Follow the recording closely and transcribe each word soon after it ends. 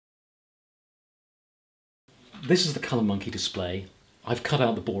this is the ColorMunki display. I've cut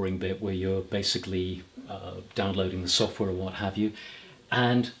out the boring bit where you're basically downloading the software or what have you.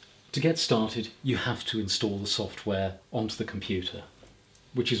 And to get started, you have to install the software onto the computer,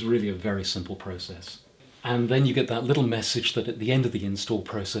 which is really a very simple process. And then you get that little message that at the end of the install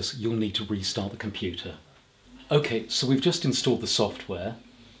process, you'll need to restart the computer. Okay, so we've just installed the software.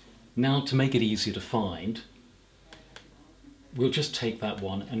 Now, to make it easier to find, we'll just take that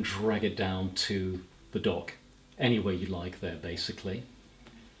one and drag it down to the dock, anywhere you like there, basically.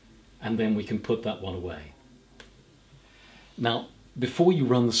 And then we can put that one away. Now, before you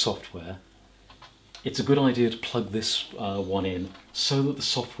run the software, it's a good idea to plug this one in so that the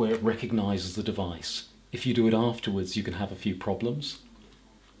software recognizes the device. If you do it afterwards, you can have a few problems.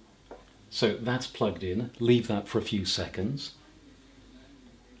 So that's plugged in, leave that for a few seconds,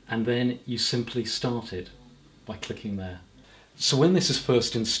 and then you simply start it by clicking there. So when this is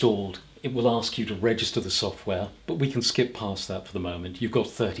first installed, it will ask you to register the software, but we can skip past that for the moment. You've got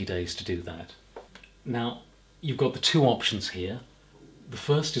 30 days to do that. Now, you've got the two options here. The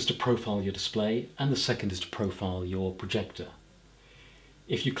first is to profile your display, and the second is to profile your projector.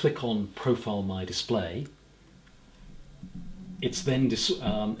 If you click on Profile My Display, it then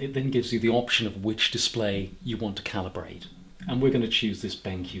gives you the option of which display you want to calibrate. And we're going to choose this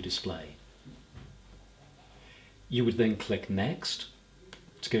BenQ display. You would then click Next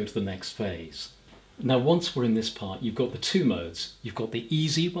to go to the next phase. Now, once we're in this part, you've got the two modes. You've got the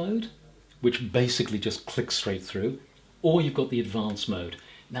Easy mode, which basically just clicks straight through, or you've got the Advanced mode.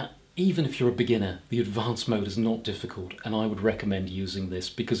 Now, even if you're a beginner, the Advanced mode is not difficult, and I would recommend using this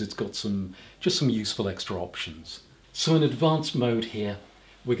because it's got just some useful extra options. So in Advanced mode here,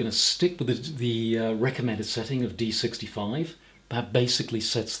 we're going to stick with the recommended setting of D65. That basically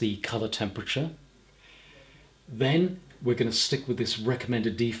sets the color temperature. Then we're going to stick with this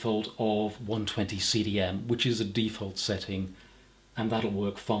recommended default of 120 CDM, which is a default setting, and that'll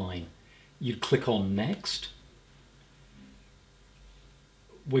work fine. You'd click on Next.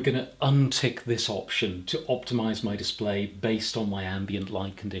 We're going to untick this option to optimize my display based on my ambient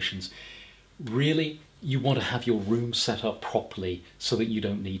light conditions. Really, you want to have your room set up properly so that you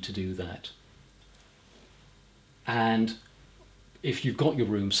don't need to do that. And if you've got your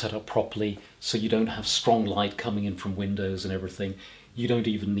room set up properly so you don't have strong light coming in from windows and everything, you don't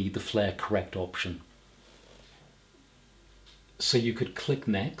even need the flare correct option. So you could click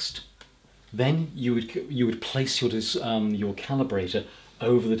Next. Then you would place your calibrator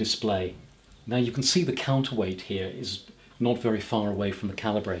over the display. Now you can see the counterweight here is not very far away from the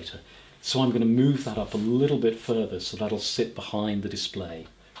calibrator. So I'm going to move that up a little bit further so that'll sit behind the display.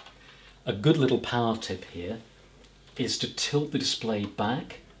 A good little power tip here is to tilt the display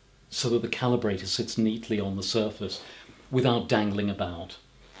back so that the calibrator sits neatly on the surface without dangling about.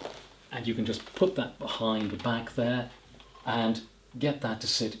 And you can just put that behind the back there and get that to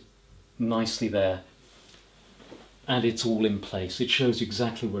sit nicely there. And it's all in place. It shows you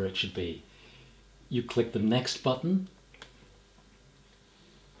exactly where it should be. You click the Next button.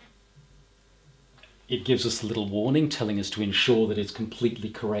 It gives us a little warning telling us to ensure that it's completely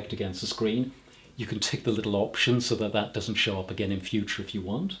correct against the screen. You can tick the little option so that that doesn't show up again in future if you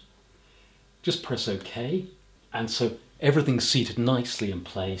want. Just press OK. And so everything's seated nicely in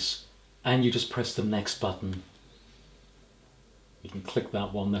place, and you just press the Next button. You can click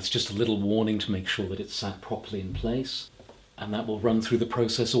that one. That's just a little warning to make sure that it's sat properly in place, and that will run through the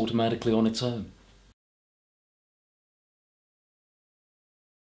process automatically on its own.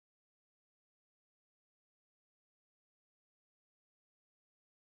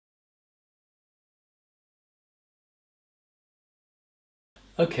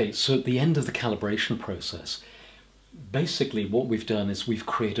 Okay, so at the end of the calibration process, basically what we've done is we've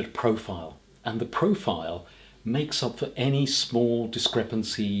created a profile, and the profile makes up for any small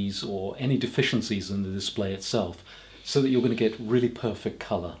discrepancies or any deficiencies in the display itself, so that you're going to get really perfect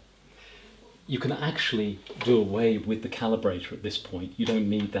color. You can actually do away with the calibrator at this point. You don't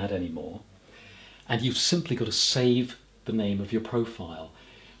need that anymore. And you've simply got to save the name of your profile.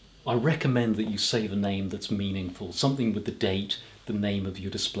 I recommend that you save a name that's meaningful, something with the date, the name of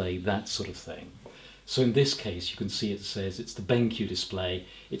your display, that sort of thing. So in this case, you can see it says it's the BenQ display,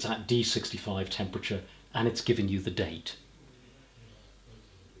 it's at D65 temperature, and it's given you the date.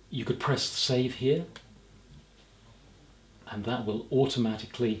 You could press save here, and that will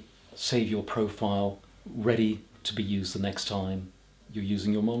automatically save your profile ready to be used the next time you're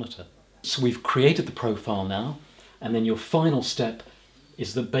using your monitor. So we've created the profile now, and then your final step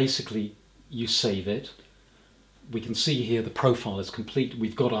is that basically you save it. We can see here the profile is complete.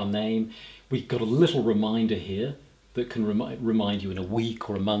 We've got our name. We've got a little reminder here that can remind you in a week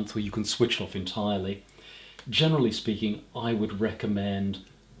or a month, or you can switch off entirely. Generally speaking, I would recommend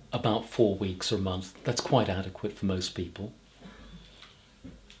about 4 weeks or a month. That's quite adequate for most people.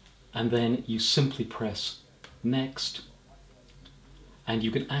 And then you simply press next, and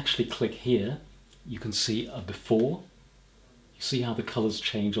you can actually click here. You can see a before. You see how the colors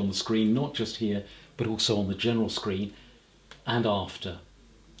change on the screen, not just here, but also on the general screen, and after.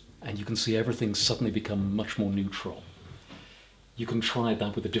 And you can see everything suddenly become much more neutral. You can try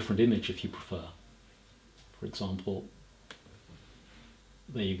that with a different image if you prefer. For example,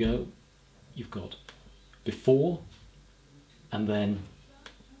 there you go. You've got before and then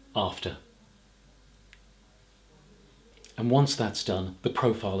after. And once that's done, the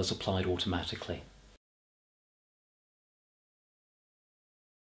profile is applied automatically.